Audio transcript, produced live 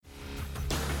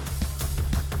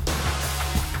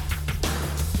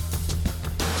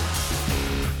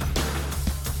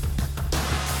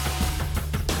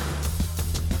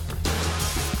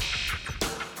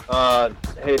Uh,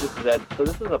 hey, this is Ed. So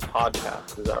this is a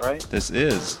podcast, is that right? This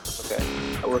is. Okay.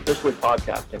 We're officially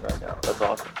podcasting right now. That's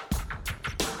awesome.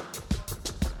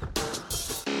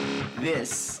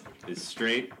 This is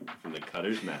Straight from the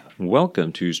Cutter's Mouth.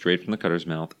 Welcome to Straight from the Cutter's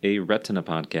Mouth, a retina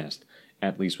podcast.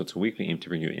 At least once a week, we aim to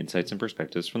bring you insights and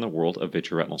perspectives from the world of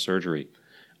vitreoretinal surgery.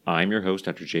 I'm your host,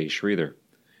 Dr. Jay Schreither.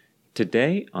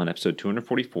 Today, on episode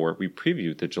 244, we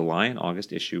preview the July and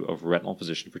August issue of Retinal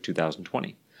Physician for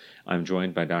 2020. I'm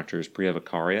joined by Drs. Priya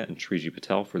Vakharia and Shriji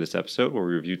Patel for this episode, where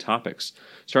we review topics,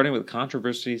 starting with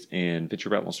controversies in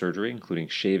vitreoretinal surgery, including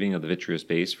shaving of the vitreous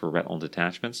base for retinal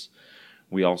detachments.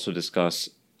 We also discuss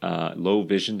low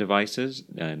vision devices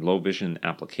and low vision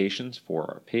applications for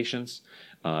our patients,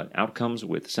 outcomes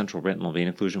with central retinal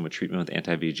vein occlusion with treatment with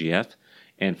anti-VEGF,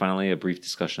 and finally a brief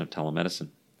discussion of telemedicine.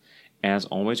 As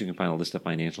always, you can find a list of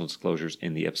financial disclosures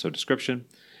in the episode description.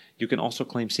 You can also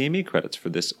claim CME credits for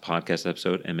this podcast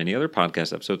episode and many other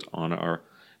podcast episodes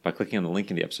by clicking on the link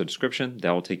in the episode description.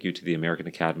 That will take you to the American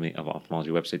Academy of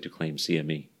Ophthalmology website to claim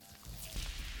CME.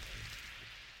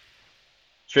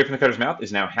 Straight from the Cutter's Mouth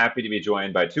is now happy to be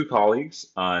joined by two colleagues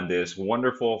on this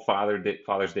wonderful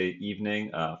Father's Day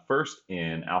evening. First,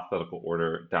 in alphabetical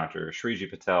order, Dr. Shriji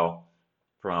Patel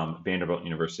from Vanderbilt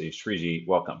University. Shriji,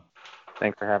 welcome.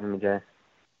 Thanks for having me, Jay.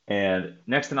 And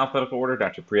next in alphabetical order,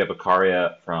 Dr. Priya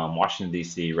Vakharia from Washington,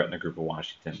 D.C., Retina Group of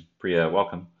Washington. Priya,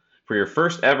 welcome for your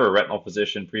first ever retinal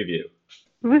physician preview.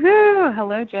 Woohoo!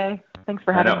 Hello, Jay. Thanks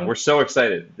for having me. We're so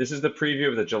excited. This is the preview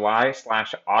of the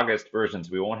July/August versions.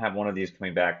 We won't have one of these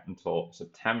coming back until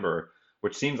September,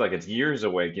 which seems like it's years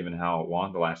away given how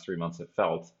long the last 3 months have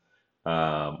felt.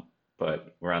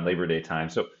 But we're on Labor Day time.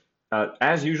 So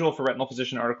as usual for retinal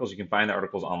physician articles, you can find the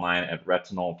articles online at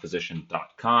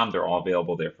retinalphysician.com. They're all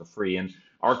available there for free. And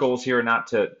our goals here are not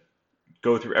to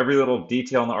go through every little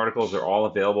detail in the articles. They're all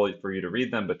available for you to read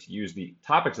them, but to use the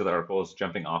topics of the article as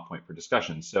jumping off point for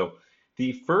discussion. So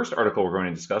the first article we're going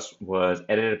to discuss was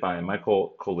edited by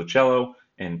Michael Coluccello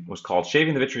and was called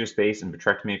Shaving the Vitreous Base and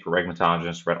Vitrectomy for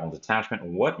Rhegmatogenous Retinal Detachment.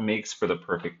 What makes for the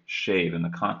perfect shave in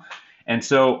the And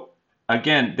so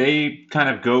again, they kind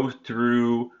of go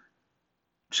through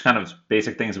just kind of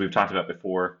basic things that we've talked about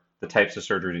before, the types of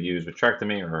surgery to use,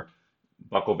 vitrectomy or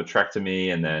buccal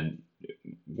vitrectomy, and then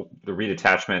the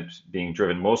redetachment being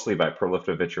driven mostly by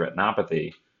proliferative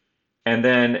vitreoretinopathy. And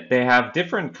then they have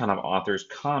different kind of authors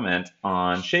comment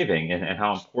on shaving and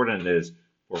how important it is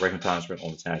for rhegmatogenous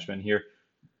retinal detachment. Here,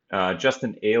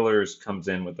 Justin Ehlers comes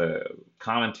in with a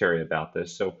commentary about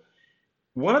this. So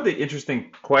one of the interesting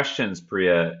questions,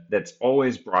 Priya, that's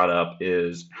always brought up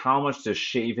is how much does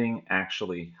shaving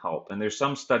actually help? And there's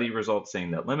some study results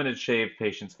saying that limited shave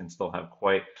patients can still have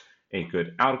quite a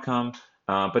good outcome.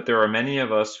 But there are many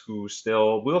of us who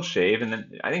still will shave. And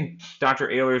then I think Dr.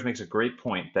 Ehlers makes a great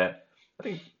point that I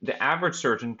think the average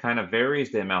surgeon kind of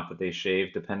varies the amount that they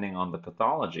shave depending on the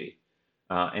pathology.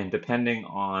 And depending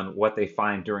on what they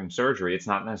find during surgery, it's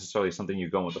not necessarily something you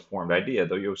go with a formed idea,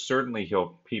 though you'll certainly hear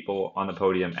people on the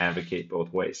podium advocate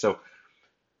both ways. So,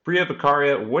 Priya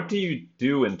Vakharia, what do you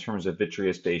do in terms of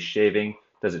vitreous-based shaving?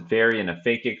 Does it vary in a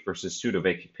phakic versus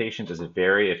pseudophakic patient? Does it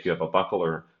vary if you have a buccal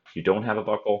or you don't have a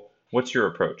buccal? What's your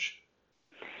approach?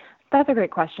 That's a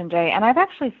great question, Jay. And I've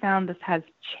actually found this has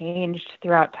changed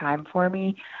throughout time for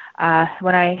me.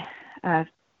 When I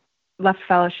left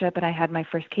fellowship and I had my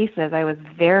first cases, I was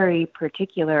very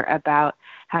particular about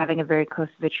having a very close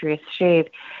vitreous shave.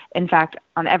 In fact,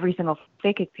 on every single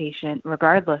phakic patient,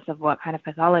 regardless of what kind of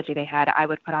pathology they had, I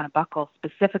would put on a buccal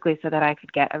specifically so that I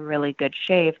could get a really good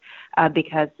shave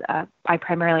because I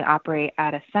primarily operate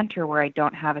at a center where I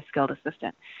don't have a skilled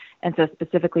assistant. And so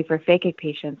specifically for phakic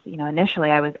patients,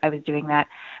 initially I was doing that.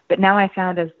 But now I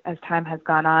found as time has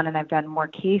gone on and I've done more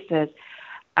cases,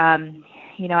 I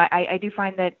do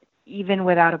find that even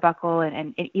without a buccal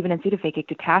and even in pseudophakic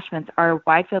detachments, our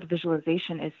wide field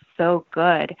visualization is so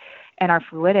good and our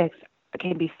fluidics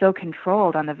can be so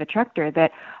controlled on the vitrector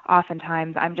that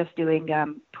oftentimes I'm just doing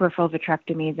peripheral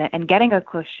vitrectomies and getting a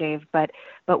close shave, but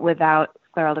without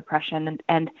scleral depression.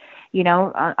 And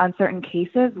on certain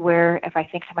cases where if I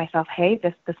think to myself, hey,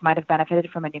 this might have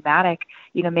benefited from a pneumatic,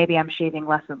 maybe I'm shaving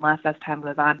less and less as time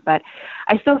goes on. But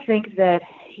I still think that,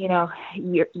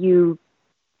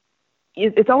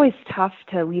 it's always tough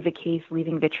to leave a case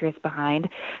leaving vitreous behind.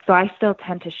 So I still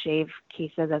tend to shave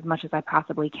cases as much as I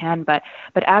possibly can. But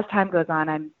as time goes on,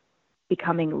 I'm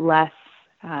becoming less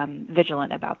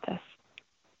vigilant about this.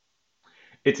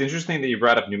 It's interesting that you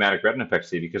brought up pneumatic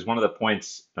retinopexy because one of the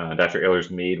points Dr.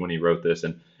 Ehlers made when he wrote this,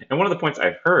 and one of the points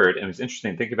I heard, and it's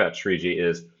interesting to think about, Shriji,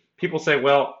 is people say,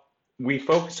 well, we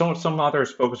focus, some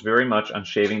authors focus very much on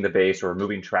shaving the base or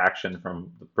removing traction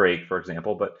from the break, for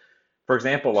example. But for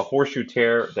example, a horseshoe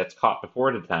tear that's caught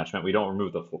before detachment, we don't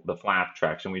remove the flap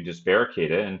traction, we just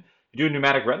barricade it. And you do a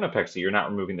pneumatic retinopexy, you're not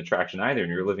removing the traction either,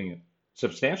 and you're leaving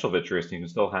substantial vitreous, and you can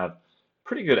still have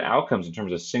pretty good outcomes in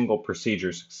terms of single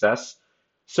procedure success.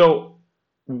 So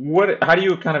how do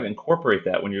you kind of incorporate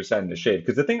that when you're deciding to shave?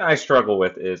 Because the thing I struggle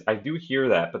with is I do hear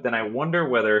that, but then I wonder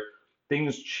whether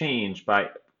things change by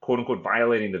quote unquote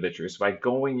violating the vitreous, by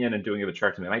going in and doing a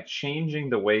vitrectomy, am I changing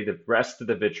the way the rest of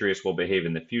the vitreous will behave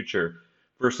in the future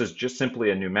versus just simply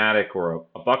a pneumatic or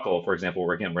a buckle, for example,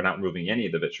 where again, we're not removing any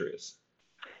of the vitreous?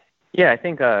 Yeah, I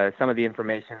think some of the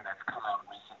information that's come out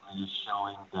recently is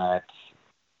showing that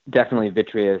definitely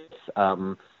vitreous,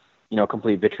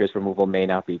 complete vitreous removal may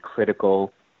not be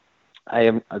critical.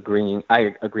 I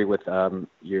agree with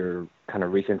your kind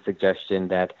of recent suggestion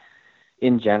that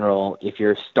in general, if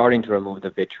you're starting to remove the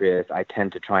vitreous, I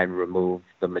tend to try and remove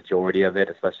the majority of it,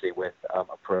 especially with a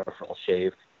peripheral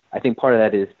shave. I think part of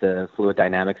that is the fluid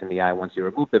dynamics in the eye once you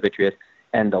remove the vitreous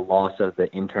and the loss of the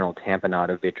internal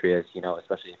tamponade of vitreous,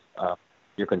 especially if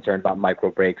you're concerned about micro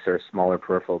breaks or smaller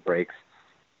peripheral breaks.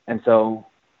 And so,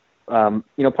 part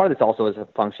of this also is a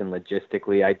function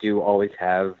logistically. I do always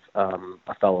have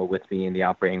a fellow with me in the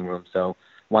operating room, so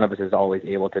one of us is always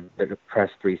able to press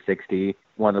 360.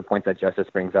 One of the points that Justice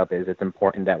brings up is it's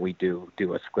important that we do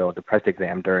a square depressed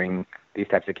exam during these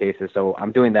types of cases. So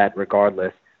I'm doing that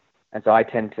regardless. And so I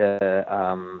tend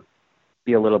to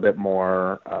be a little bit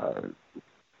more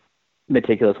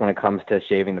meticulous when it comes to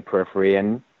shaving the periphery.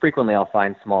 And frequently I'll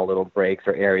find small little breaks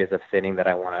or areas of thinning that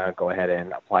I want to go ahead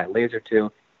and apply a laser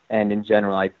to. And in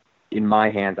general, in my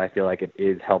hands, I feel like it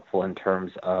is helpful in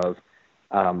terms of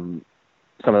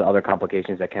some of the other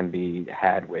complications that can be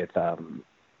had with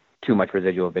too much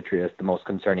residual vitreous, the most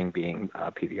concerning being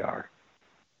PVR.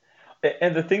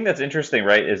 And the thing that's interesting,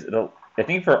 right, is I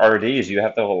think for RDs, you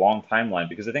have to have a long timeline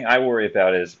because the thing I worry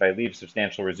about is if I leave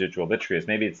substantial residual vitreous,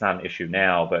 maybe it's not an issue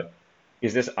now, but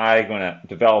is this eye going to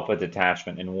develop a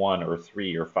detachment in 1 or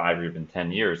 3 or 5 or even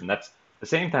 10 years? And that's the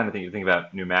same time I think you think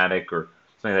about pneumatic or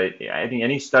something that I think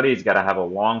any study's got to have a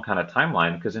long kind of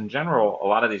timeline because in general, a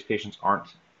lot of these patients aren't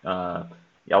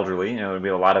elderly. We have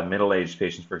a lot of middle-aged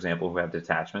patients, for example, who have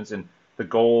detachments, and the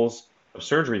goals of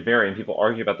surgery vary, and people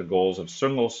argue about the goals of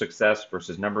single success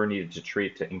versus number needed to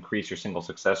treat to increase your single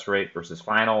success rate versus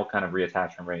final kind of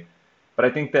reattachment rate. But I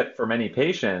think that for many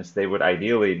patients, they would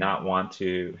ideally not want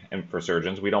to, and for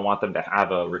surgeons, we don't want them to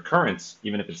have a recurrence,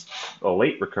 even if it's a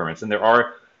late recurrence. And there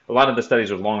are a lot of the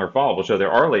studies with longer follow-up will show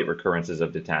there are late recurrences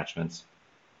of detachments.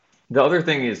 The other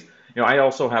thing is, I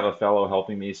also have a fellow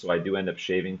helping me, so I do end up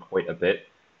shaving quite a bit.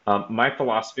 My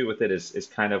philosophy with it is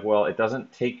kind of, well, it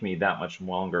doesn't take me that much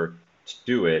longer to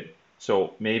do it.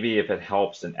 So maybe if it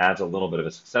helps and adds a little bit of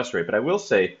a success rate. But I will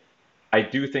say, I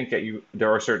do think that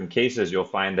there are certain cases you'll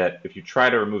find that if you try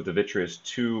to remove the vitreous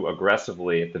too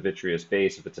aggressively at the vitreous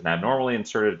base, if it's an abnormally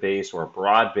inserted base or a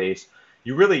broad base,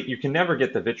 you can never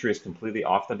get the vitreous completely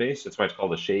off the base. That's why it's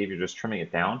called a shave. You're just trimming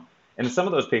it down. And in some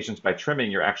of those patients, by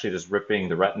trimming, you're actually just ripping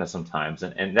the retina sometimes.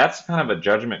 And that's kind of a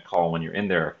judgment call when you're in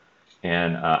there.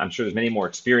 And I'm sure there's many more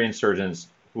experienced surgeons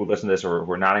who listen to this or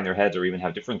who are nodding their heads or even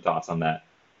have different thoughts on that.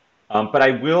 But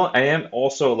I am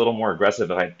also a little more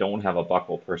aggressive if I don't have a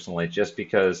buckle personally, just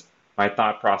because my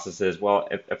thought process is, well,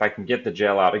 if I can get the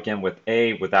gel out again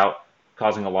without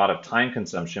causing a lot of time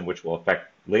consumption, which will affect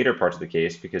later parts of the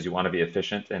case because you want to be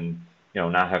efficient and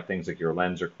not have things like your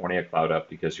lens or cornea cloud up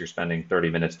because you're spending 30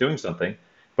 minutes doing something.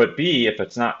 But B, if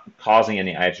it's not causing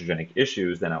any iatrogenic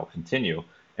issues, then I'll continue.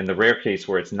 In the rare case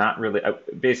where it's not really,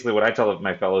 basically what I tell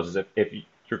my fellows is if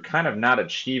you're kind of not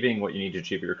achieving what you need to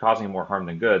achieve, you're causing more harm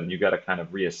than good, then you got to kind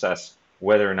of reassess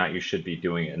whether or not you should be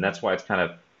doing it. And that's why it's kind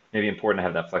of maybe important to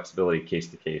have that flexibility case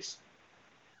to case.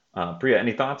 Priya,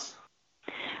 any thoughts?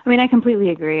 I mean, I completely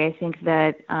agree. I think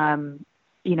that,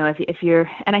 if you're,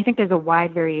 and I think there's a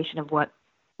wide variation of what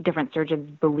different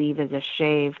surgeons believe is a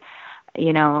shave.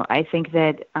 I think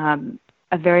that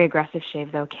a very aggressive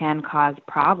shave, though, can cause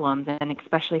problems, and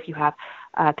especially if you have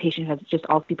a patient who has just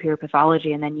all superior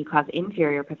pathology and then you cause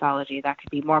inferior pathology, that could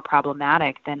be more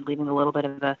problematic than leaving a little bit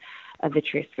of a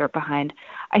vitreous skirt behind.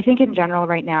 I think in general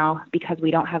right now, because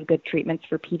we don't have good treatments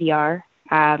for PVR,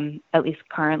 at least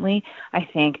currently, I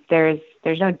think there's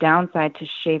no downside to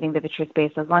shaving the vitreous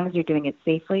base as long as you're doing it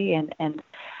safely and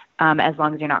as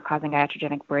long as you're not causing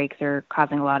iatrogenic breaks or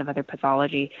causing a lot of other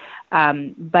pathology.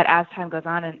 But as time goes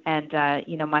on, and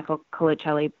Michael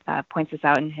Colicelli points this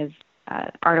out in his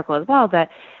article as well,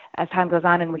 that as time goes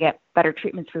on and we get better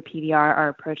treatments for PVR, our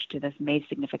approach to this may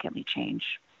significantly change.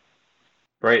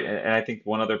 Right, and I think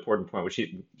one other important point, which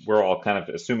we're all kind of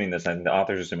assuming this, and the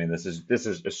author's assuming this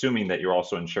is assuming that you're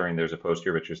also ensuring there's a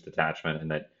posterior vitreous detachment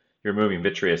and that you're moving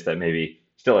vitreous that maybe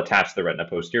still attached to the retina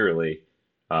posteriorly.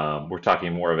 We're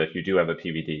talking more of if you do have a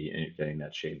PVD and you're getting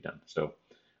that shade done. So,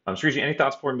 Sriji, any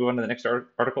thoughts before we move on to the next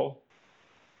article?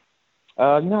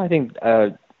 No, I think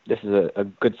this is a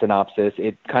good synopsis.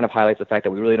 It kind of highlights the fact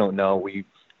that we really don't know. We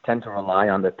tend to rely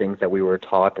on the things that we were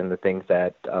taught and the things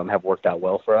that have worked out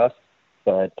well for us.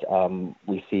 But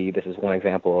we see this is one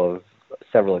example of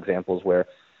several examples where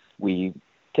we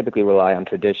typically rely on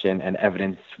tradition and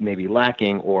evidence may be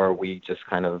lacking, or we just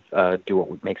kind of do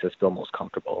what makes us feel most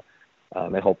comfortable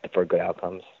and hope for good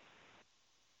outcomes.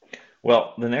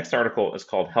 Well, the next article is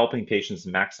called Helping Patients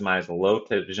Maximize Low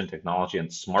Vision Technology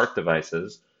and Smart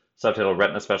Devices, subtitled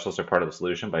Retina Specialists Are Part of the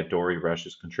Solution by Dory Rush,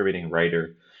 who's contributing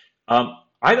writer. I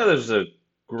thought this was a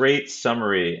great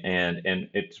summary, and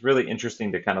it's really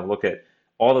interesting to kind of look at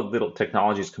all the little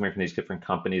technologies coming from these different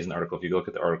companies in the article. If you look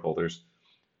at the article, there's,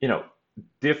 you know,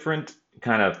 different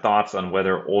kind of thoughts on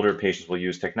whether older patients will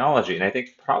use technology. And I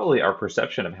think probably our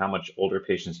perception of how much older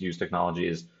patients use technology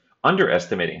is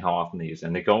underestimating how often they use it.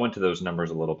 And they go into those numbers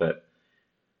a little bit.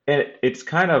 And it's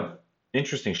kind of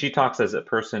interesting. She talks as a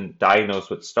person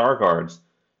diagnosed with Stargard's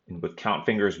and with count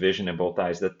fingers vision in both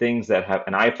eyes, the things that have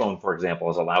an iPhone, for example,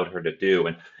 has allowed her to do.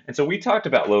 And so we talked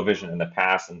about low vision in the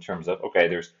past in terms of, okay,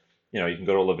 there's, you can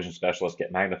go to a low vision specialist,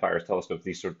 get magnifiers, telescopes,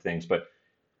 these sort of things. But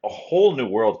a whole new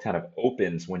world kind of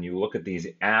opens when you look at these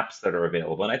apps that are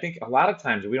available. And I think a lot of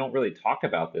times we don't really talk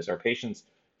about this. Our patients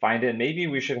find it. Maybe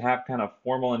we should have kind of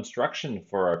formal instruction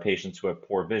for our patients who have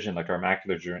poor vision, like our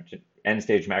end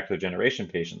stage macular degeneration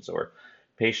patients or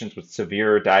patients with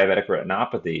severe diabetic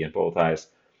retinopathy in both eyes.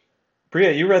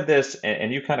 Priya, you read this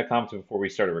and you kind of commented before we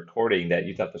started recording that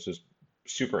you thought this was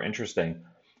super interesting.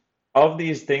 Of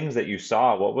these things that you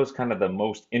saw, what was kind of the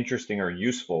most interesting or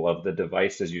useful of the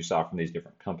devices you saw from these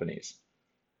different companies?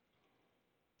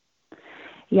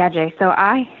 Yeah, Jay. So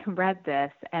I read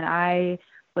this and I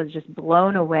was just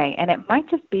blown away. And it might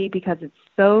just be because it's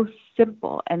so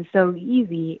simple and so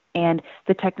easy. And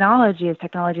the technology is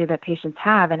technology that patients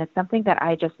have. And it's something that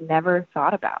I just never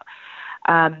thought about.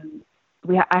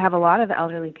 I have a lot of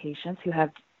elderly patients who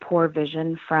have poor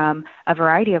vision from a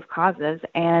variety of causes.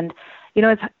 And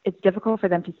it's difficult for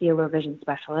them to see a low vision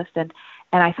specialist. And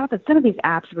I thought that some of these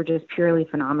apps were just purely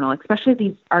phenomenal, especially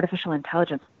these artificial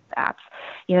intelligence apps.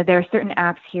 There are certain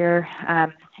apps here,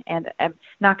 and I'm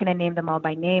not going to name them all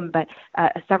by name, but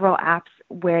several apps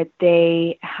where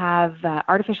they have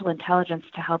artificial intelligence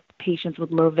to help patients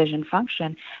with low vision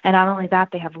function. And not only that,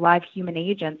 they have live human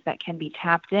agents that can be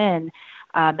tapped in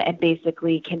and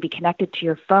basically can be connected to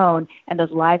your phone, and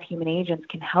those live human agents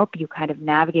can help you kind of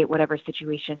navigate whatever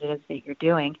situation it is that you're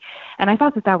doing. And I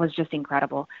thought that was just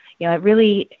incredible. It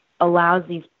really allows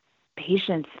these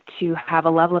patients to have a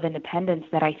level of independence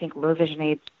that I think low vision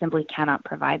aids simply cannot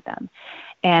provide them.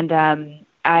 And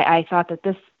I thought that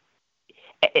this,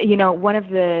 one of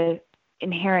the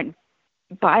inherent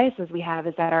biases we have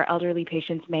is that our elderly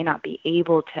patients may not be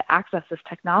able to access this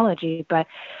technology, but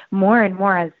more and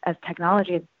more as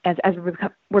technology, as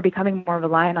we're becoming more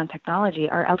reliant on technology,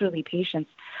 our elderly patients,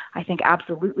 I think,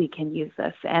 absolutely can use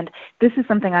this. And this is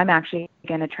something I'm actually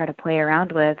going to try to play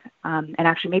around with and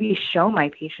actually maybe show my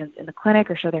patients in the clinic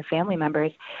or show their family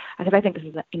members, because I think this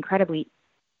is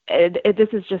this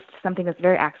is just something that's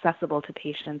very accessible to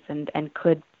patients and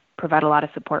could provide a lot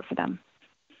of support for them.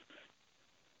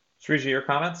 Sriji, your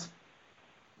comments?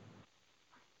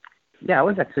 Yeah, I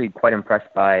was actually quite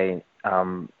impressed by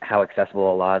how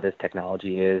accessible a lot of this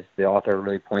technology is. The author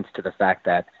really points to the fact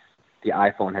that the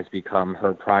iPhone has become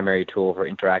her primary tool for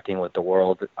interacting with the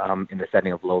world in the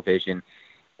setting of low vision.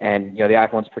 And, the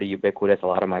iPhone's pretty ubiquitous. A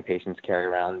lot of my patients carry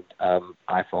around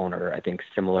iPhone or I think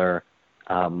similar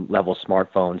level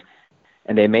smartphones.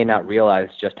 And they may not realize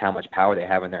just how much power they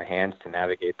have in their hands to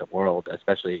navigate the world,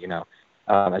 especially,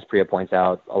 as Priya points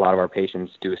out, a lot of our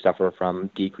patients do suffer from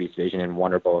decreased vision in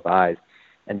one or both eyes.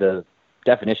 And the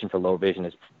definition for low vision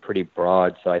is pretty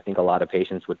broad, so I think a lot of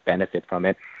patients would benefit from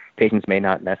it. Patients may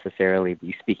not necessarily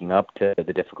be speaking up to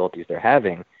the difficulties they're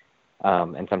having,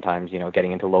 and sometimes,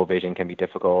 getting into low vision can be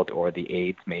difficult, or the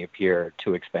aids may appear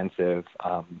too expensive,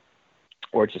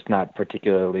 or just not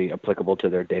particularly applicable to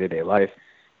their day-to-day life.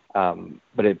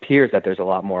 But it appears that there's a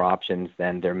lot more options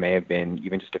than there may have been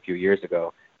even just a few years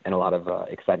ago, and a lot of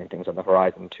exciting things on the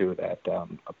horizon, too, that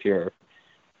appear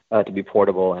to be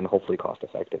portable and hopefully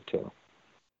cost-effective, too.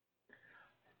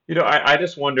 I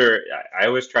just wonder, I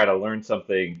always try to learn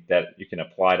something that you can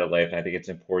apply to life, and I think it's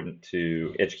important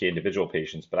to educate individual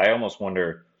patients, but I almost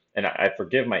wonder, and I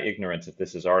forgive my ignorance if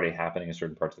this is already happening in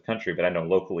certain parts of the country, but I know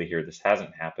locally here this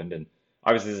hasn't happened. And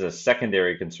obviously, this is a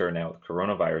secondary concern now with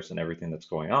coronavirus and everything that's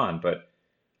going on. But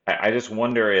I just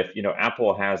wonder if,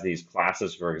 Apple has these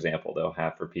classes, for example, they'll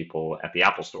have for people at the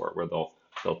Apple Store where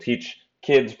they'll teach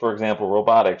kids, for example,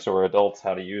 robotics or adults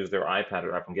how to use their iPad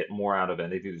or Apple and get more out of it.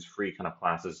 And they do these free kind of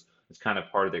classes. It's kind of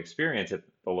part of the experience at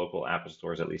the local Apple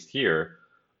stores, at least here.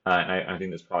 And I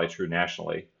think that's probably true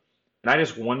nationally. And I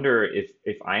just wonder if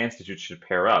iInstitute should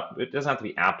pair up. It doesn't have to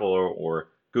be Apple or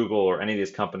Google or any of these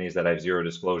companies that I have zero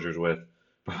disclosures with.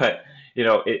 But,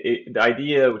 the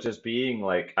idea of just being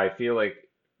like, I feel like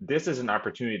this is an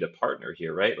opportunity to partner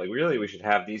here, right? Like really, we should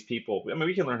have these people. I mean,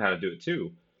 we can learn how to do it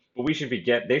too, but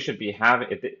they should be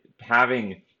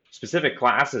having specific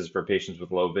classes for patients with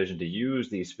low vision to use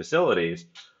these facilities,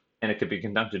 and it could be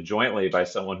conducted jointly by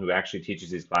someone who actually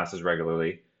teaches these classes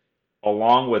regularly,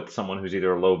 along with someone who's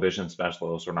either a low vision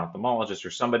specialist or an ophthalmologist or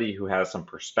somebody who has some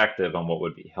perspective on what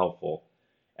would be helpful.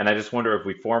 And I just wonder if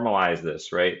we formalize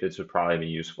this, right, this would probably be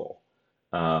useful.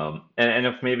 And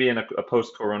if maybe in a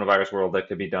post-coronavirus world that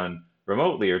could be done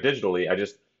remotely or digitally,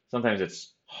 sometimes it's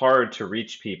hard to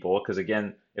reach people because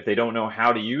again, if they don't know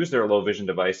how to use their low vision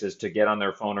devices to get on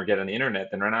their phone or get on the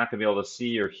internet, then they're not going to be able to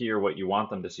see or hear what you want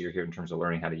them to see or hear in terms of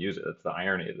learning how to use it. That's the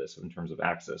irony of this in terms of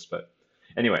access. But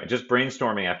anyway, just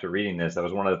brainstorming after reading this, that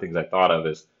was one of the things I thought of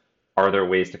is, are there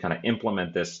ways to kind of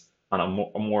implement this on a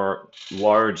more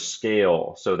large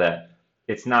scale so that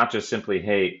it's not just simply,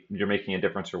 hey, you're making a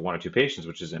difference for one or two patients,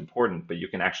 which is important, but you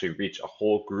can actually reach a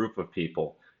whole group of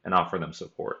people and offer them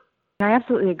support. I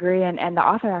absolutely agree. And the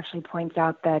author actually points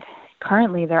out that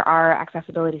currently there are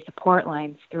accessibility support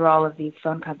lines through all of these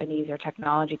phone companies or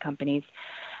technology companies.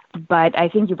 But I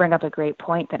think you bring up a great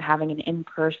point that having an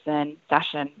in-person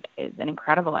session is an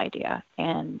incredible idea.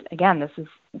 And again, this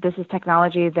is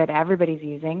technology that everybody's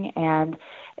using, and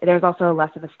there's also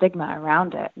less of a stigma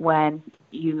around it when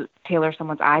you tailor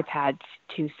someone's iPad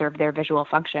to serve their visual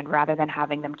function rather than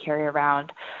having them carry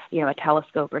around, a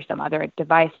telescope or some other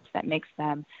device that makes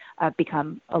them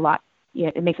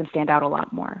it makes them stand out a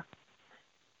lot more.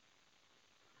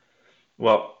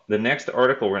 Well, the next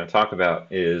article we're going to talk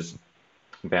about is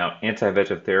about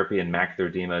anti-VEGF therapy and macular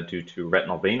edema due to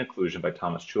retinal vein occlusion by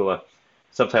Thomas Chula,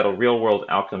 subtitled Real-World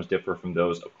Outcomes Differ from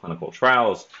Those of Clinical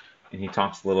Trials. And he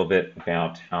talks a little bit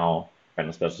about how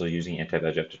retinal specialists are using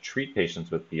anti-VEGF to treat patients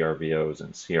with BRVOs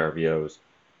and CRVOs,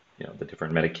 the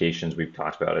different medications we've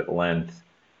talked about at length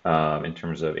in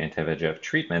terms of anti-VEGF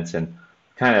treatments, and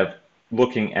kind of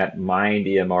looking at Mind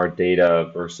EMR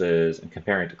data versus and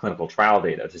comparing it to clinical trial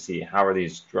data to see how are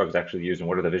these drugs actually used and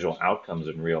what are the visual outcomes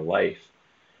in real life.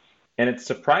 And it's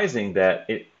surprising that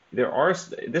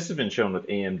this has been shown with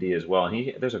AMD as well.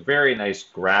 And there's a very nice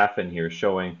graph in here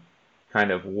showing kind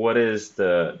of what is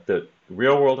the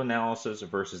real world analysis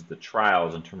versus the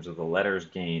trials in terms of the letters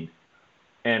gained.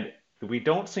 And we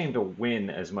don't seem to win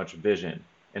as much vision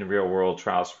in real world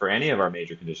trials for any of our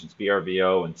major conditions,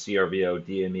 BRVO and CRVO,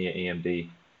 DME, AMD.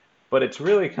 But it's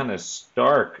really kind of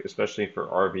stark, especially for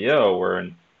RVO, where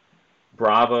in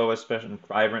Bravo, especially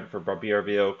Vibrant for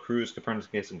BRVO, Cruz,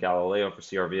 Copernicus, and Galileo for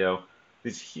CRVO,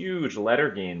 these huge letter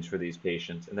gains for these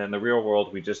patients. And then in the real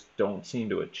world, we just don't seem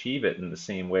to achieve it in the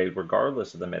same way,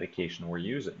 regardless of the medication we're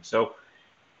using. So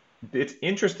it's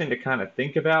interesting to kind of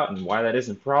think about and why that is,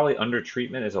 and probably under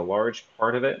treatment is a large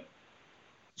part of it.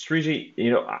 Sriji,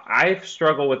 I've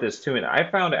struggled with this too, and I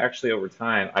found actually over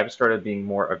time, I've started being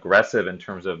more aggressive in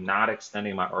terms of not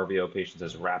extending my RVO patients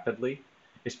as rapidly.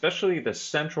 Especially the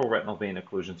central retinal vein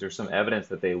occlusions, there's some evidence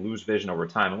that they lose vision over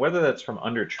time, and whether that's from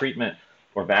under treatment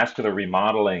or vascular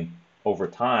remodeling over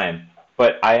time.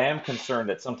 But I am concerned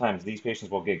that sometimes these patients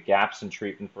will get gaps in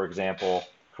treatment. For example,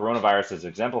 coronavirus has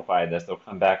exemplified this. They'll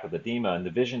come back with edema, and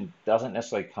the vision doesn't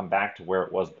necessarily come back to where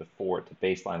it was before to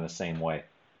baseline the same way.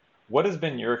 What has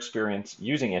been your experience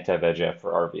using anti-VEGF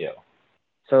for RVO?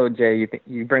 So, Jay,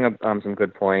 you bring up some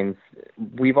good points.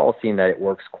 We've all seen that it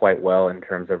works quite well in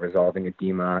terms of resolving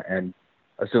edema, and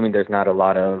assuming there's not a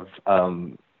lot of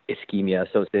ischemia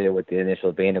associated with the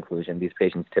initial vein occlusion, these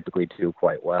patients typically do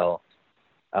quite well.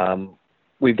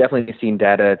 We've definitely seen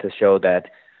data to show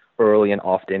that early and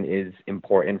often is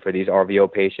important for these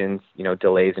RVO patients.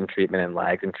 Delays in treatment and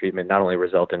lags in treatment not only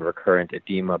result in recurrent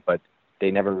edema, but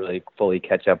they never really fully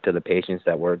catch up to the patients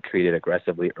that were treated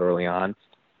aggressively early on.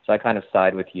 So I kind of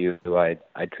side with you.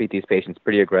 I treat these patients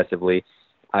pretty aggressively.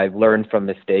 I've learned from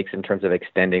mistakes in terms of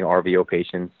extending RVO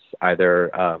patients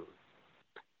either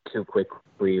too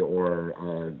quickly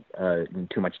or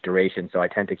too much duration. So I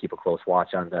tend to keep a close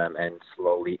watch on them and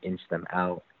slowly inch them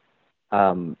out.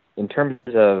 In terms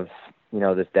of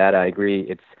this data, I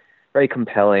agree. very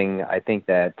compelling. I think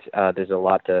that there's a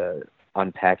lot to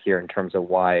unpack here in terms of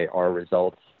why our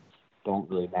results don't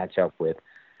really match up with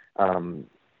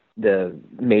the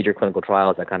major clinical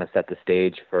trials that kind of set the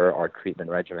stage for our treatment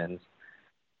regimens.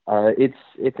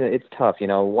 It's tough.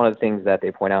 One of the things that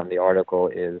they point out in the article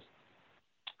is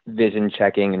vision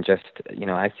checking, and just,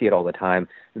 I see it all the time.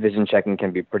 Vision checking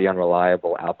can be pretty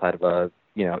unreliable outside of a,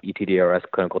 ETDRS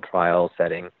clinical trial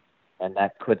setting, and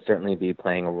that could certainly be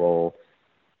playing a role.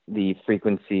 The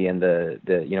frequency and the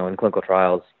in clinical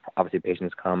trials, obviously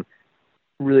patients come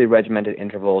really regimented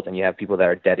intervals, and you have people that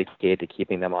are dedicated to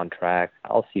keeping them on track.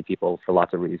 I'll see people for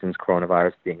lots of reasons,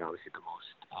 coronavirus being obviously the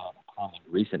most common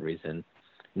recent reason,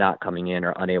 not coming in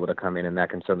or unable to come in, and that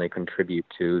can certainly contribute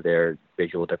to their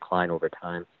visual decline over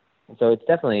time. And so it's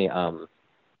definitely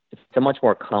it's a much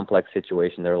more complex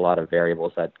situation. There are a lot of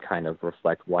variables that kind of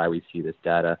reflect why we see this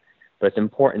data, but it's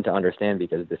important to understand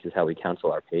because this is how we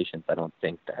counsel our patients. I don't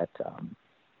think that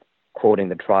quoting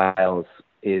the trials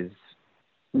is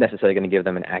necessarily going to give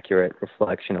them an accurate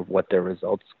reflection of what their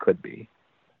results could be.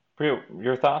 Priya,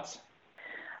 your thoughts?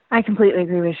 I completely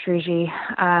agree with Sriji.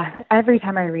 Every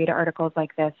time I read articles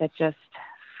like this, it just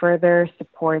further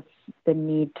supports the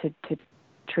need to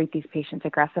treat these patients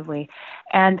aggressively.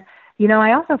 And,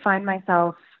 I also find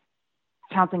myself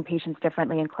counseling patients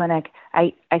differently in clinic.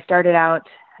 I started out,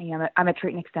 I'm a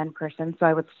treat and extend person, so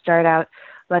I would start out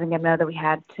letting them know that we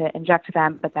had to inject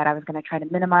them, but that I was going to try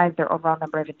to minimize their overall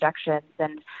number of injections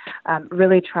and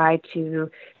really try to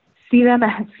see them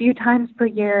a few times per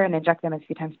year and inject them a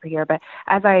few times per year. But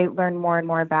as I learn more and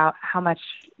more about how much,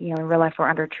 in real life we're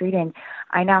under treating,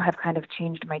 I now have kind of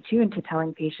changed my tune to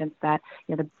telling patients that,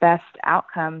 the best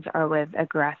outcomes are with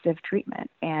aggressive treatment,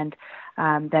 and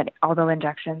that although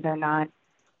injections are not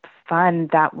fun,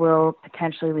 that will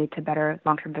potentially lead to better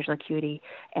long-term visual acuity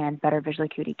and better visual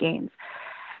acuity gains.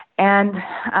 And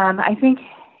I think,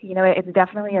 it's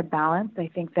definitely a balance. I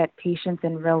think that patients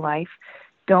in real life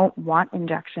don't want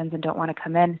injections and don't want to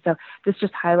come in. So this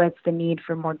just highlights the need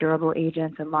for more durable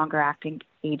agents and longer acting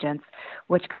agents,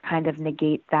 which kind of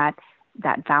negate that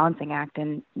balancing act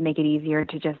and make it easier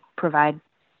to just provide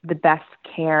the best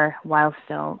care while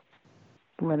still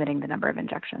limiting the number of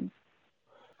injections.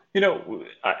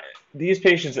 These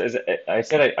patients, as I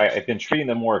said, I've been treating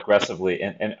them more aggressively,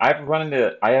 and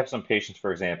I have some patients,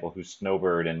 for example, who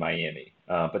snowbird in Miami,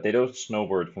 but they don't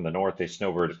snowbird from the north, they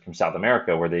snowbird from South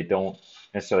America, where they don't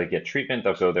necessarily get treatment.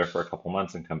 They'll go there for a couple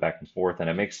months and come back and forth, and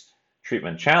it makes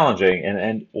treatment challenging.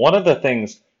 And one of the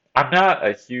things, I'm not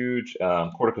a huge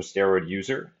corticosteroid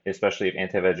user, especially if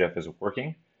anti-VEGF is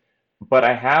working, but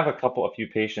I have a few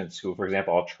patients who, for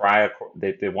example,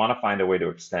 they want to find a way to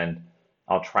extend.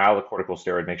 I'll trial the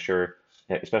corticosteroid, make sure,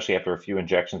 especially after a few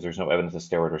injections, there's no evidence of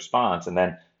steroid response. And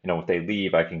then, if they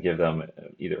leave, I can give them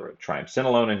either a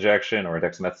triamcinolone injection or a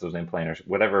dexamethasone implant or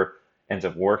whatever ends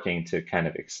up working to kind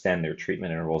of extend their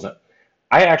treatment intervals. And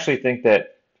I actually think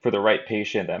that for the right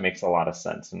patient, that makes a lot of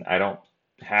sense. And I don't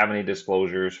have any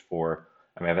disclosures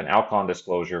I have an Alcon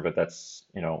disclosure, but that's,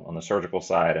 on the surgical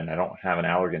side, and I don't have an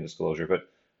Allergan disclosure. But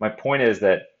my point is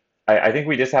that I think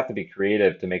we just have to be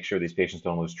creative to make sure these patients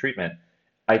don't lose treatment.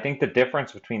 I think the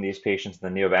difference between these patients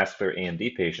and the neovascular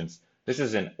AMD patients, this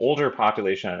is an older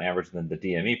population on average than the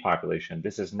DME population.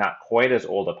 This is not quite as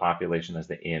old a population as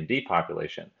the AMD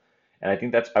population. And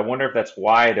I wonder if that's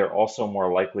why they're also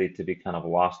more likely to be kind of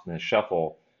lost in the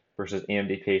shuffle versus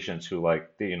AMD patients who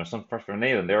some for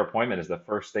them, their appointment is the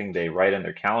first thing they write in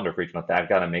their calendar for each month. I've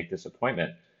got to make this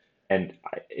appointment. And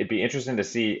it'd be interesting to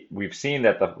see, we've seen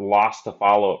that the loss to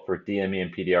follow-up for DME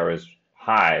and PDR is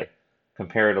high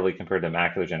comparatively compared to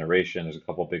macular degeneration. There's a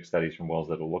couple of big studies from Wells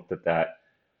that have looked at that.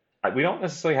 We don't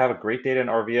necessarily have a great data in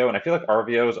RVO, and I feel like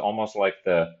RVO is almost like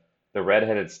the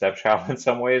redheaded stepchild in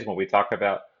some ways when we talk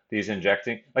about these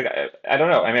injecting. I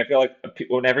don't know. I feel like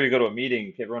whenever you go to a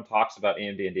meeting, everyone talks about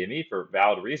AMD and DME for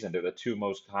valid reason. They're the two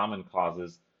most common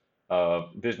causes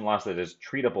of vision loss that is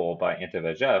treatable by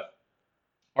anti-VEGF.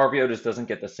 RVO just doesn't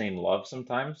get the same love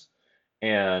sometimes.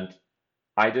 And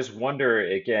I just wonder,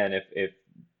 again, if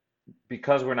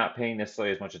because we're not paying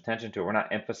necessarily as much attention to it, we're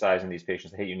not emphasizing these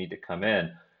patients, hey, you need to come in,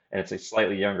 and it's a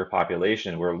slightly younger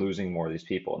population, we're losing more of these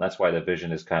people. And that's why the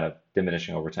vision is kind of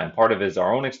diminishing over time. Part of it is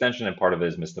our own extension, and part of it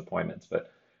is missed appointments. But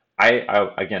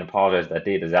I again, apologize, that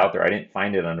data is out there. I didn't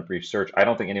find it on a brief search. I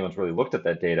don't think anyone's really looked at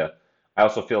that data. I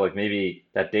also feel like maybe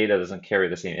that data doesn't carry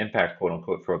the same impact, quote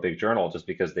unquote, for a big journal, just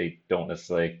because they don't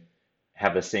necessarily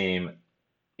have the same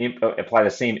apply the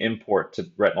same import to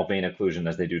retinal vein occlusion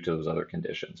as they do to those other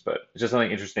conditions. But it's just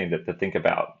something interesting to think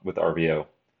about with RVO.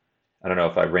 I don't know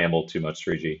if I rambled too much,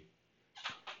 Sriji.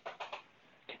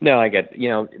 No, I get,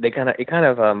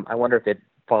 I wonder if it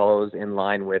follows in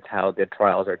line with how the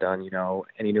trials are done.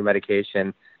 Any new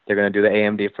medication, they're going to do the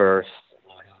AMD first,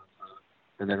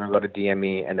 and then we'll go to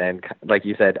DME, and then, like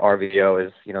you said, RVO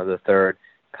is, the third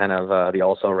kind of the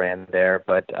also ran there.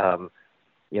 But,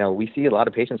 we see a lot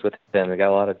of patients with them. We got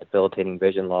a lot of debilitating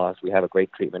vision loss. We have a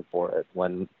great treatment for it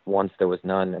once there was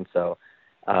none. And so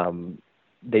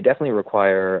they definitely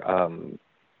require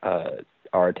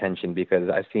our attention, because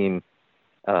I've seen,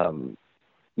 especially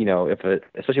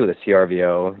with a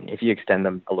CRVO, if you extend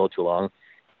them a little too long,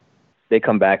 they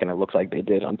come back and it looks like they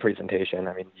did on presentation.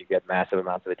 I mean, you get massive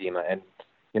amounts of edema, and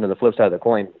the flip side of the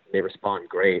coin, they respond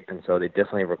great, and so they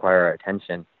definitely require our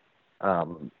attention.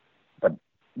 But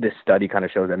this study kind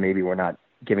of shows that maybe we're not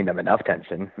giving them enough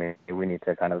attention. Maybe we need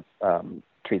to kind of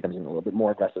treat them a little bit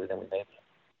more aggressively than we may.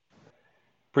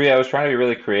 Priya, I was trying to be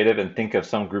really creative and think of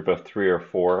some group of 3 or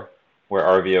 4 where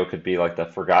RVO could be like the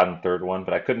forgotten third one,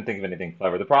 but I couldn't think of anything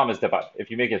clever. The problem is that if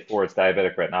you make it 4, it's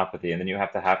diabetic retinopathy, and then you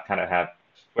have to have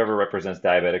whoever represents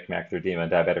diabetic macular edema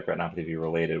and diabetic retinopathy be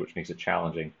related, which makes it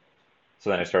challenging. So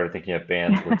then I started thinking of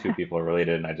bands where 2 people are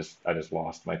related, and I just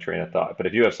lost my train of thought. But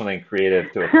if you have something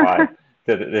creative to apply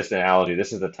to this analogy,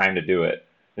 this is the time to do it.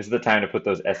 This is the time to put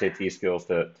those SAT skills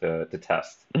to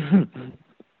test.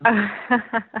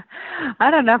 I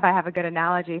don't know if I have a good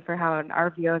analogy for how an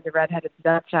RVO is a redheaded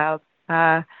stepchild.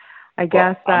 I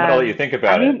guess. I'm going to let you think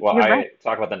about it while I right.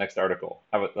 talk about the next article.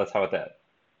 How about that?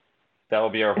 That will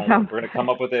be our homework. We're going to come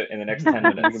up with it in the next 10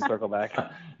 minutes. You can circle back.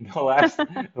 The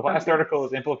last article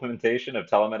is implementation of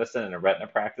telemedicine in a retina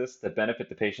practice. The benefit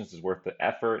to patients is worth the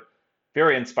effort.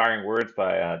 Very inspiring words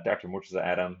by Dr. Murtaza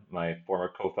Adam, my former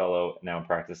co-fellow, now in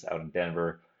practice out in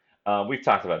Denver. We've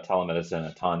talked about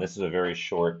telemedicine a ton. This is a very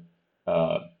short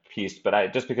piece,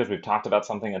 but just because we've talked about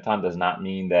something a ton does not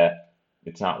mean that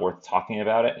it's not worth talking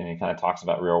about it. And he kind of talks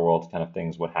about real world kind of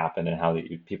things, what happened, and how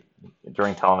people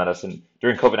during telemedicine,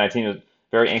 during COVID-19,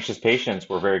 very anxious patients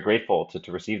were very grateful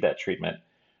to receive that treatment.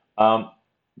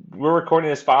 We're recording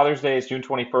this Father's Day. It's June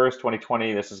 21st,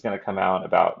 2020. This is going to come out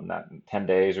about 10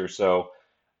 days or so.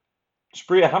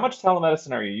 Priya, how much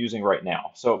telemedicine are you using right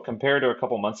now? So compared to a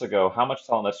couple months ago, how much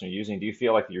telemedicine are you using? Do you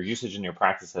feel like your usage in your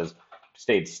practice has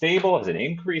stayed stable? Has it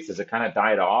increased? Has it kind of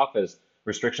died off as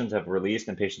restrictions have released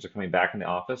and patients are coming back in the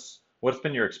office? What's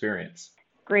been your experience?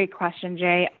 Great question,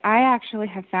 Jay. I actually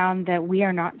have found that we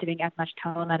are not doing as much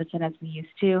telemedicine as we used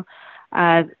to.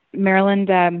 Maryland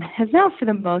has now, for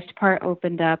the most part,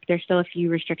 opened up. There's still a few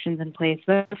restrictions in place,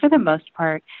 but for the most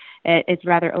part, it's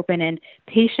rather open, and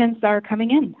patients are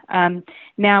coming in.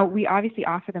 Now, we obviously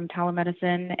offer them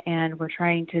telemedicine, and we're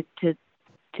trying to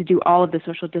do all of the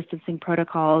social distancing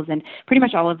protocols and pretty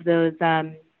much all of those.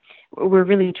 We're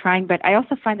really trying, but I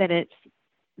also find that it's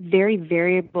very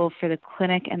variable for the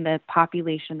clinic and the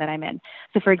population that I'm in.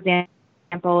 So, for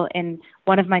example, in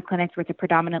one of my clinics where it's a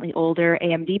predominantly older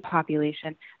AMD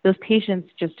population, those patients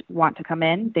just want to come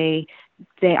in. They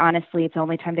honestly, it's the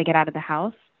only time they get out of the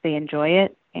house. They enjoy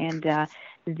it, and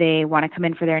they want to come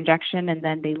in for their injection, and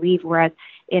then they leave. Whereas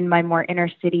in my more inner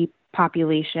city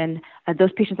population,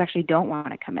 those patients actually don't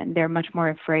want to come in. They're much more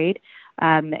afraid,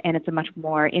 and it's a much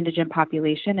more indigent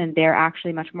population, and they're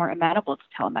actually much more amenable to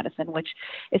telemedicine, which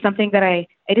is something that I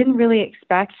didn't really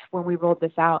expect when we rolled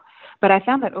this out. But I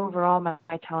found that overall my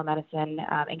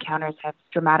telemedicine encounters have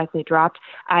dramatically dropped.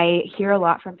 I hear a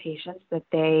lot from patients that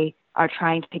they are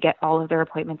trying to get all of their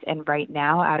appointments in right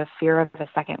now out of fear of a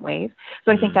second wave.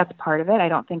 So I think that's part of it. I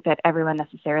don't think that everyone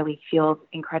necessarily feels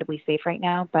incredibly safe right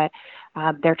now, but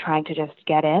they're trying to just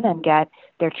get in and get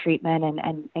their treatment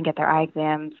and get their eye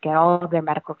exams, get all of their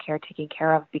medical care taken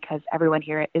care of, because everyone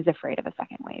here is afraid of a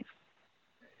second wave.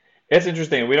 It's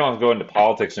interesting. We don't have to go into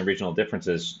politics and regional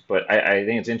differences, but I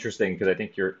think it's interesting because I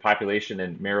think your population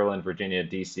in Maryland, Virginia,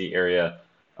 DC area,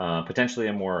 potentially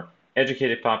a more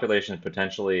educated population,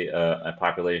 potentially a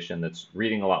population that's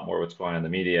reading a lot more what's going on in the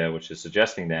media, which is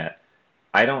suggesting that.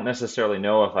 I don't necessarily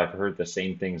know if I've heard the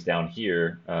same things down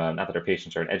here. Not that our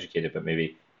patients aren't educated, but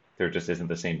maybe there just isn't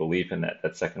the same belief in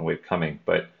that second wave coming.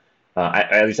 But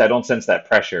at least I don't sense that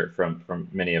pressure from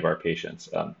many of our patients.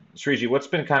 Sriji, what's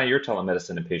been kind of your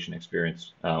telemedicine and patient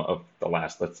experience of the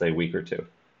last, let's say, week or two?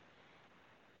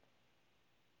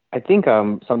 I think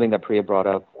something that Priya brought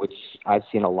up, which I've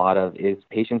seen a lot of, is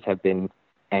patients have been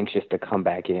anxious to come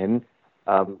back in.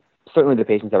 Certainly the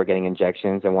patients that were getting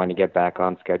injections and wanting to get back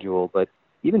on schedule, but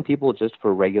even people just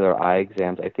for regular eye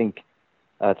exams, I think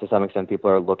to some extent people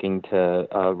are looking to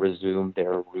resume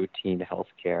their routine health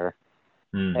care.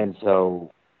 And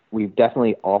so we've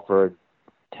definitely offered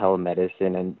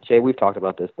telemedicine. And Jay, we've talked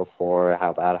about this before,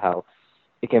 about how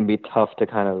it can be tough to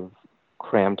kind of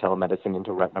cram telemedicine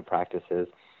into retina practices.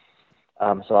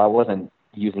 So I wasn't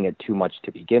using it too much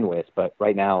to begin with. But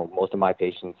right now, most of my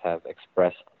patients have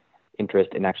expressed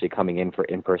interest in actually coming in for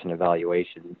in-person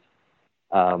evaluations.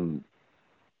 And,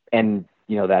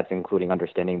 that's including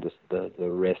understanding the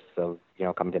risks of,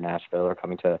 coming to Nashville or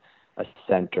coming to a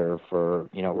center for,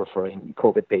 referring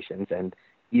COVID patients. And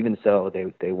even so,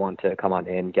 they want to come on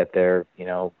in, get their,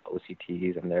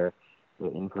 OCTs and their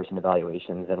in-person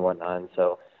evaluations and whatnot. And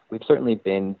so we've certainly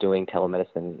been doing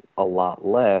telemedicine a lot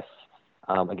less.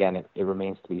 Again, it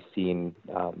remains to be seen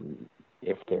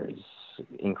if there's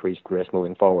increased risk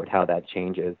moving forward, how that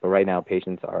changes. But right now,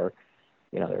 patients are,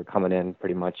 they're coming in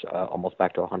pretty much almost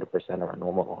back to 100% of our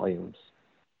normal volumes.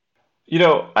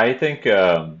 I think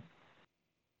I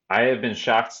have been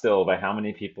shocked still by how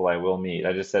many people I will meet.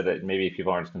 I just said that maybe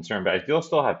people aren't as concerned, but I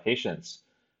still have patients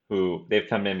who they've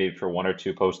come in maybe for one or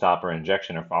two post-op or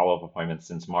injection or follow-up appointments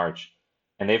since March,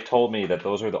 and they've told me that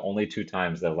those are the only two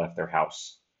times they've left their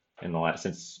house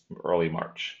since early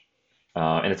March.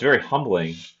 And it's very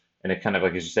humbling, and it kind of,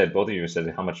 like as you said, both of you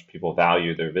said how much people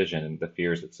value their vision and the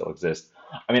fears that still exist.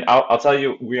 I mean, I'll tell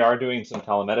you, we are doing some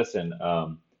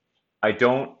telemedicine.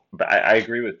 But I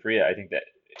agree with Priya. I think that,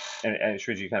 and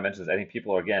Shriji, you kind of mentioned this, I think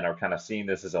people are kind of seeing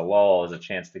this as a lull, as a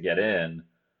chance to get in.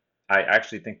 I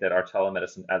actually think that our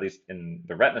telemedicine, at least in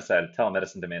the retina side,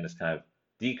 telemedicine demand is kind of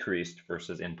decreased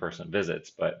versus in-person visits,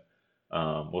 but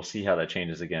we'll see how that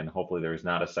changes again. Hopefully there is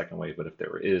not a second wave, but if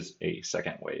there is a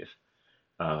second wave,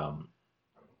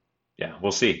 yeah,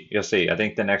 we'll see. You'll see. I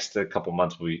think the next couple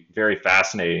months will be very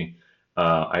fascinating.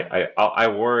 I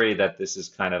worry that this is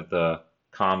kind of the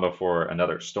calm before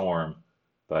another storm,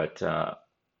 but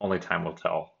only time will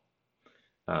tell.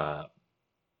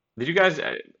 Did you guys,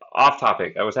 off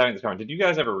topic, I was having this conversation. Did you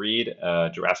guys ever read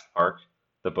Jurassic Park,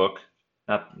 the book?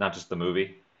 Not just the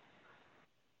movie?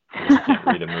 I guess you can't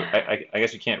read a movie. I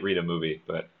guess you can't read a movie,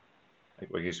 but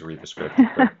I guess you read the script.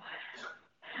 But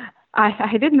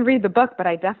I didn't read the book, but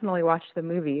I definitely watched the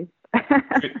movies.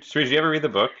 Sri, did you ever read the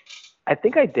book? I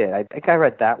think I did. I think I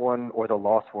read that one or The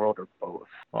Lost World or both.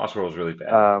 Lost World was really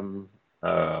bad.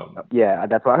 Yeah,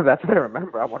 that's what I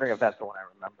remember. I'm wondering if that's the one I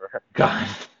remember. God.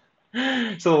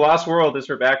 So The Lost World is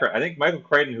for background. I think Michael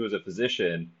Crichton, who is a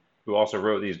physician who also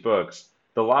wrote these books,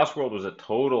 The Lost World was a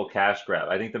total cash grab.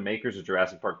 I think the makers of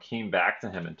Jurassic Park came back to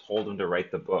him and told him to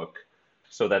write the book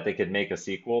so that they could make a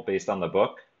sequel based on the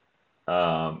book.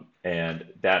 And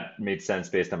that made sense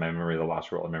based on my memory of The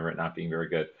Lost World. I remember it not being very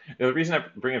good. The reason I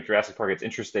bring up Jurassic Park, it's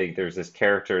interesting. There's this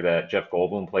character that Jeff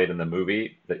Goldblum played in the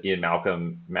movie, the Ian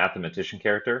Malcolm mathematician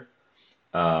character.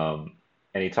 And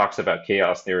he talks about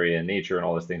chaos theory and nature and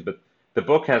all these things. But the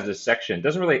book has this section.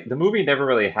 The movie never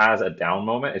really has a down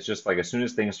moment. It's just like as soon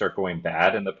as things start going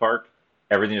bad in the park,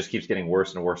 everything just keeps getting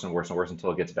worse and worse and worse and worse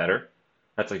until it gets better.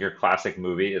 That's like your classic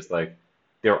movie. Is like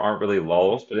there aren't really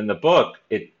lulls, but in the book,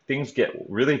 things get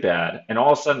really bad, and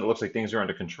all of a sudden it looks like things are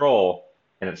under control,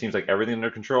 and it seems like everything's under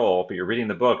control. But you're reading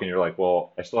the book and you're like,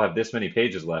 well, I still have this many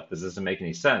pages left. This doesn't make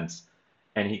any sense.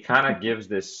 And he kind of gives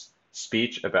this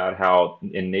speech about how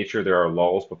in nature there are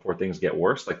lulls before things get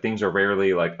worse. Like things are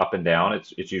rarely like up and down.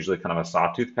 It's usually kind of a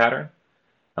sawtooth pattern.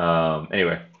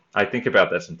 Anyway, I think about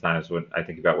that sometimes when I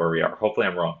think about where we are. Hopefully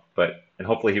I'm wrong, and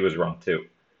hopefully he was wrong too.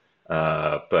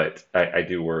 But I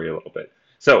do worry a little bit.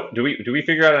 So do we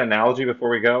figure out an analogy before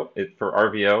we go for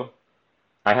RVO?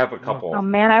 I have a couple. Oh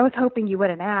man, I was hoping you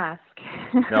wouldn't ask.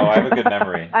 No, I have a good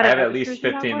memory. I have at least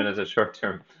Does 15 minutes of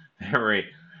short-term memory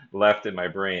left in my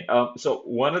brain. So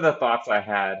one of the thoughts I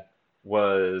had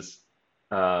was,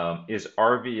 is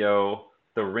RVO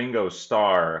the Ringo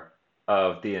Starr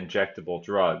of the injectable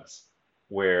drugs,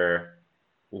 where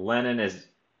Lennon is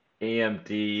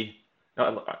AMD,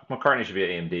 McCartney should be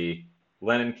AMD,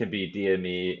 Lennon can be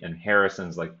DME, and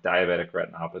Harrison's like diabetic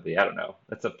retinopathy. I don't know.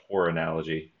 That's a poor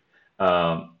analogy.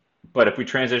 But if we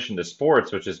transition to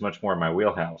sports, which is much more my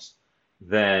wheelhouse,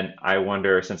 then I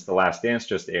wonder, since The Last Dance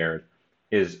just aired,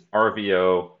 is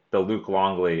RVO the Luke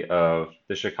Longley of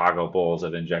the Chicago Bulls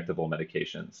of injectable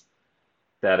medications?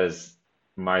 That is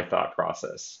my thought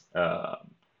process.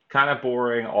 Kind of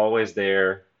boring, always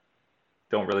there.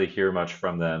 Don't really hear much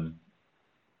from them.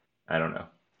 I don't know.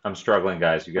 I'm struggling,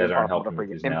 guys. You guys aren't helping with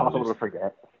these analogies. Impossible to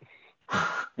forget.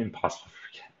 Impossible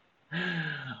to forget.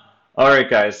 All right,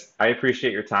 guys. I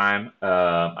appreciate your time.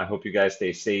 I hope you guys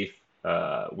stay safe.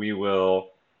 We will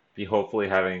be hopefully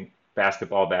having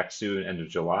basketball back soon, end of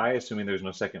July, assuming there's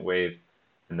no second wave.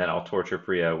 And then I'll torture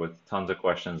Priya with tons of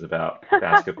questions about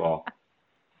basketball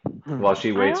while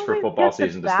she waits for football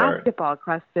season to start. Basketball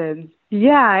questions.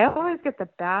 Yeah, I always get the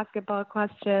basketball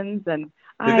questions, and Did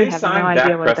I they have no sign idea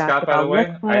Dak what Prescott, by the basketball way?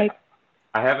 looks like.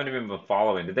 I haven't even been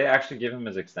following. Did they actually give him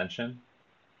his extension?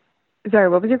 Sorry,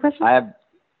 what was your question?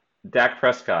 Dak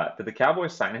Prescott. Did the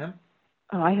Cowboys sign him?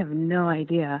 Oh, I have no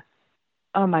idea.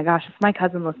 Oh my gosh, if my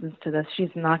cousin listens to this, she's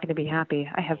not going to be happy.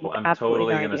 I have Well, I'm absolutely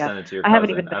totally no going to idea. send it to your I haven't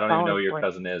cousin. even I been don't even know following who your sports.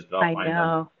 cousin is, but I'll I find them.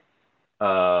 know.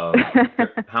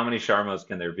 How many Sharmas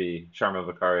can there be? Sharma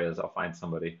Vicarias. I'll find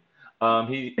somebody.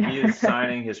 He is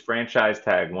signing his franchise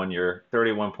tag 1 year,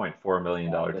 $31.4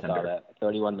 million I just saw tender. that.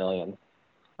 31 million.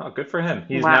 Oh, good for him.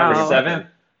 He's now the Wow. seventh.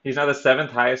 He's now the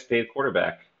seventh highest paid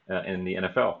quarterback in the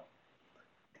NFL.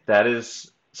 That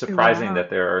is surprising Wow. that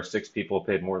there are 6 people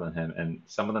paid more than him, and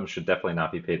some of them should definitely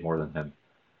not be paid more than him.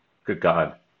 Good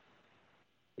God.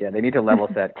 Yeah, they need to level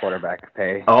set quarterback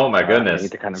pay. Oh my They goodness.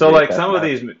 need to kind of So like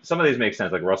reassess some of these make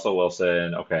sense, like Russell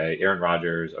Wilson, okay, Aaron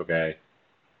Rodgers, okay.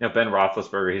 Ben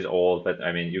Roethlisberger, he's old, but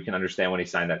I mean, you can understand when he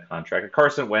signed that contract. And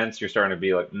Carson Wentz, you're starting to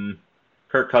be like,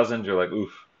 Kirk Cousins, you're like,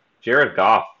 oof. Jared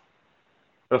Goff,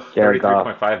 ugh, Jared Goff.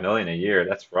 33.5 million a year.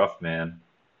 That's rough, man.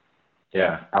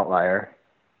 Yeah, Outlier.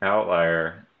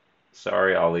 outlier.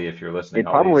 Sorry, Ali, if you're listening. It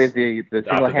probably is Ali's the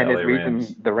adopted single-handed LA reason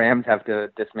Rams. the Rams have to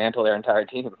dismantle their entire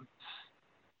team.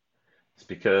 It's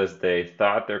because they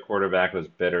thought their quarterback was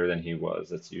better than he was.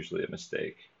 That's usually a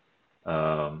mistake.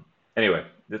 Anyway,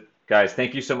 guys,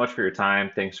 thank you so much for your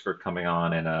time. Thanks for coming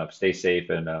on, and stay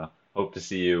safe, and hope to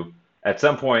see you at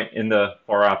some point in the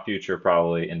far off future,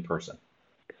 probably in person.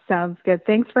 Sounds good.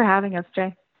 Thanks for having us,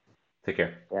 Jay. Take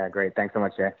care. Yeah, great. Thanks so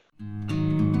much, Jay.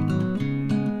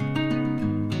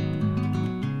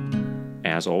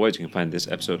 As always, you can find this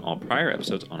episode and all prior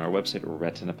episodes on our website,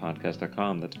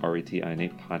 retinapodcast.com. That's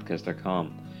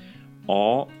RETINApodcast.com.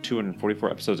 All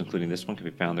 244 episodes, including this one, can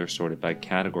be found there sorted by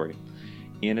category.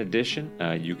 In addition,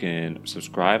 you can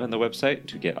subscribe on the website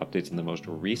to get updates on the most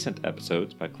recent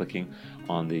episodes by clicking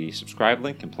on the subscribe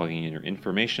link and plugging in your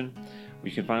information.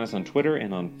 You can find us on Twitter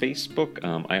and on Facebook.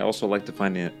 I also like to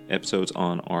find the episodes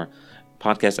on our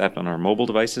podcast app on our mobile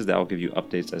devices. That will give you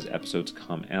updates as episodes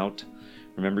come out.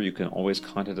 Remember, you can always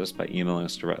contact us by emailing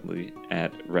us directly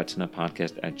at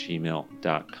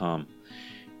retinapodcast@gmail.com.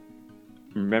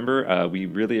 Remember, we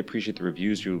really appreciate the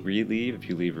reviews you leave. If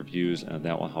you leave reviews,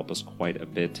 that will help us quite a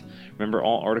bit. Remember,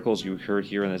 all articles you heard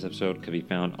here in this episode can be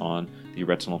found on the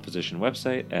Retinal Physician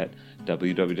website at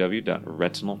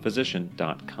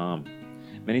www.retinalphysician.com.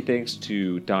 Many thanks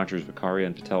to Drs. Vicaria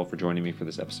and Patel for joining me for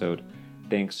this episode.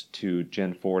 Thanks to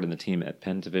Jen Ford and the team at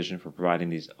Penn Division for providing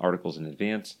these articles in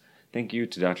advance. Thank you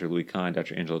to Dr. Louis Kahn,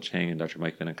 Dr. Angela Chang, and Dr.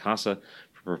 Mike Benincasa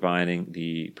for providing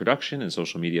the production and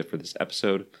social media for this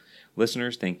episode.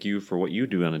 Listeners, thank you for what you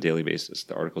do on a daily basis,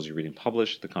 the articles you read and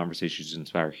publish, the conversations you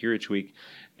inspire here each week,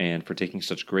 and for taking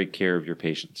such great care of your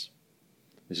patients.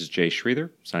 This is Jay Schreither,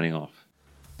 signing off.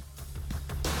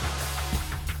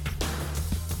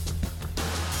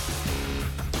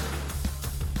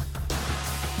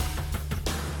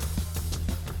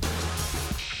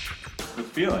 Good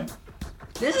feeling.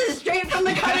 This is straight from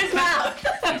the cutter's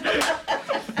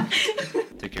mouth.